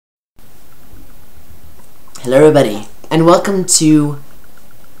Hello everybody, and welcome to,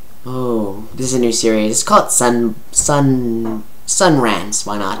 this is a new series. It's called Sun Rants,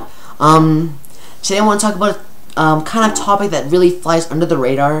 why not? Today I want to talk about kind of topic that really flies under the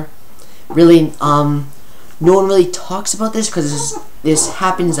radar. Really, no one really talks about this because this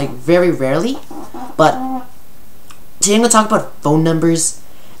happens like very rarely. But today I'm going to talk about phone numbers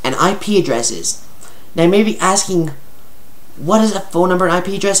and IP addresses. Now you may be asking, what is a phone number and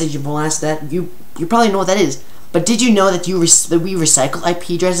IP address? As you will ask that, you probably know what that is. But did you know that we recycle IP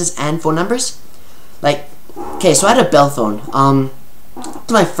addresses and phone numbers? Like, okay, so I had a Bell phone.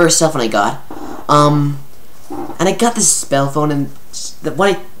 It's my first cell phone I got. And I got this Bell phone, and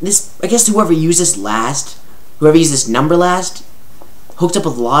I guess whoever used this number last, hooked up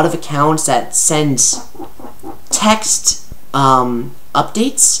with a lot of accounts that sends text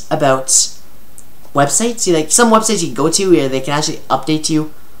updates about websites. See, like some websites you can go to where they can actually update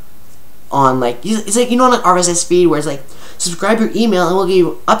you on, like, it's like, you know, on an RSS feed where it's like, subscribe your email and we'll give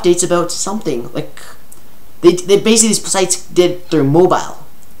you updates about something. Like they basically, these sites did through mobile.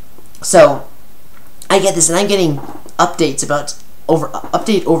 So I get this, and I'm getting updates about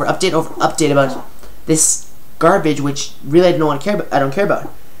update about this garbage, which really I don't care about.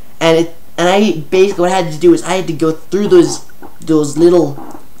 And I basically, what I had to do is I had to go through those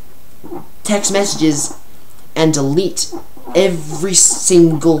little text messages and delete every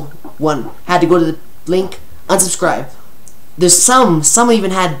single one. Had to go to the link, unsubscribe. There's some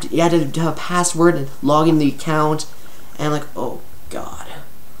even had, you had to have a password and log in the account, and I'm like, oh god.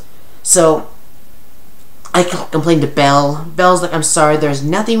 So I complained to Bell. Bell's like, I'm sorry, there's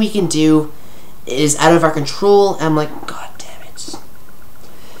nothing we can do. It is out of our control. And I'm like, god damn it.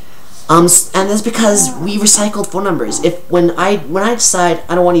 And that's because we recycled phone numbers. When I decide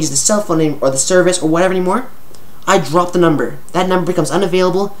I don't want to use the cell phone or the service or whatever anymore, I drop the number. That number becomes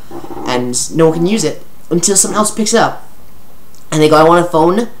unavailable, and no one can use it until someone else picks it up. And they go, I want a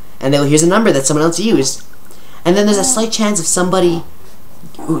phone, and they go, here's a number that someone else used. And then there's a slight chance of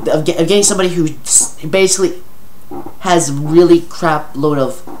getting somebody who basically has a really big crap load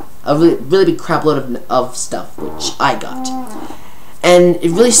of stuff, which I got. And it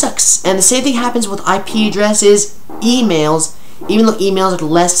really sucks. And the same thing happens with IP addresses, emails, even though emails are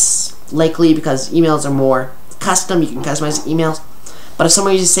less likely because emails are more custom, you can customize emails. But if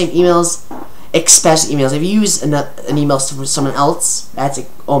someone uses the same emails, especially emails, if you use an email for someone else, that's like,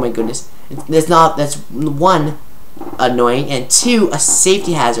 oh my goodness. That's one, annoying, and two, a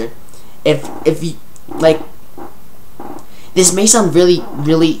safety hazard. If you, like, this may sound really,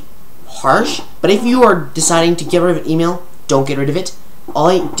 really harsh, but if you are deciding to get rid of an email, don't get rid of it.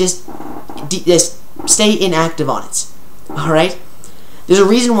 Just stay inactive on it. Alright? There's a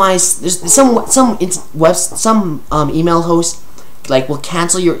reason why there's some email hosts like will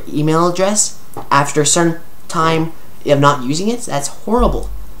cancel your email address after a certain time of not using it. That's horrible.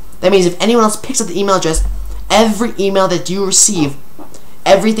 That means if anyone else picks up the email address, every email that you receive,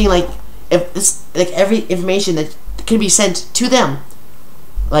 everything, like every information that can be sent to them,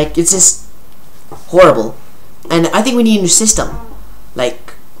 like, it's just horrible. And I think we need a new system.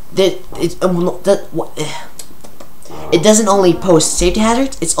 Like it doesn't only pose safety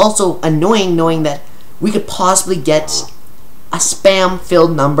hazards, it's also annoying knowing that we could possibly get a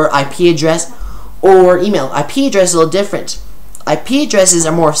spam-filled number, IP address, or email. IP address is a little different. IP addresses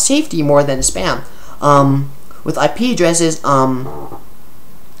are more safety more than spam. With IP addresses, how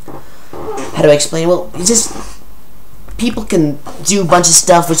do I explain? Well, it's just, people can do a bunch of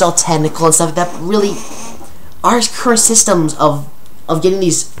stuff which is all technical and stuff that really, our current systems of getting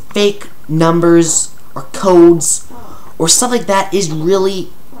these fake numbers or codes or stuff like that is really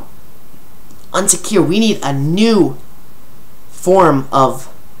unsecure. We need a new form of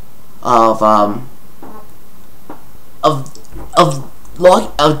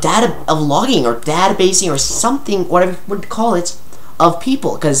logging or databasing or something, whatever you would call it, of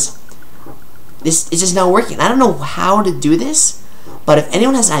people, because this is just not working. I don't know how to do this, but if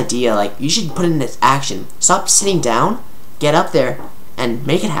anyone has an idea, like, you should put it into action. Stop sitting down, get up there, and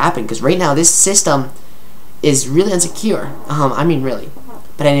make it happen, because right now this system is really unsecure. I mean, really.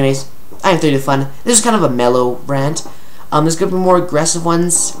 But anyways, I'm through the fun. This is kind of a mellow rant. There's gonna be more aggressive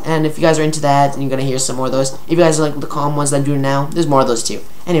ones, and if you guys are into that, then you're gonna hear some more of those. If you guys like the calm ones that I'm doing now, there's more of those too.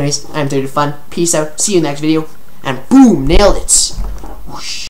 Anyways, I'm through the fun. Peace out. See you in the next video. And boom, nailed it. Whoosh.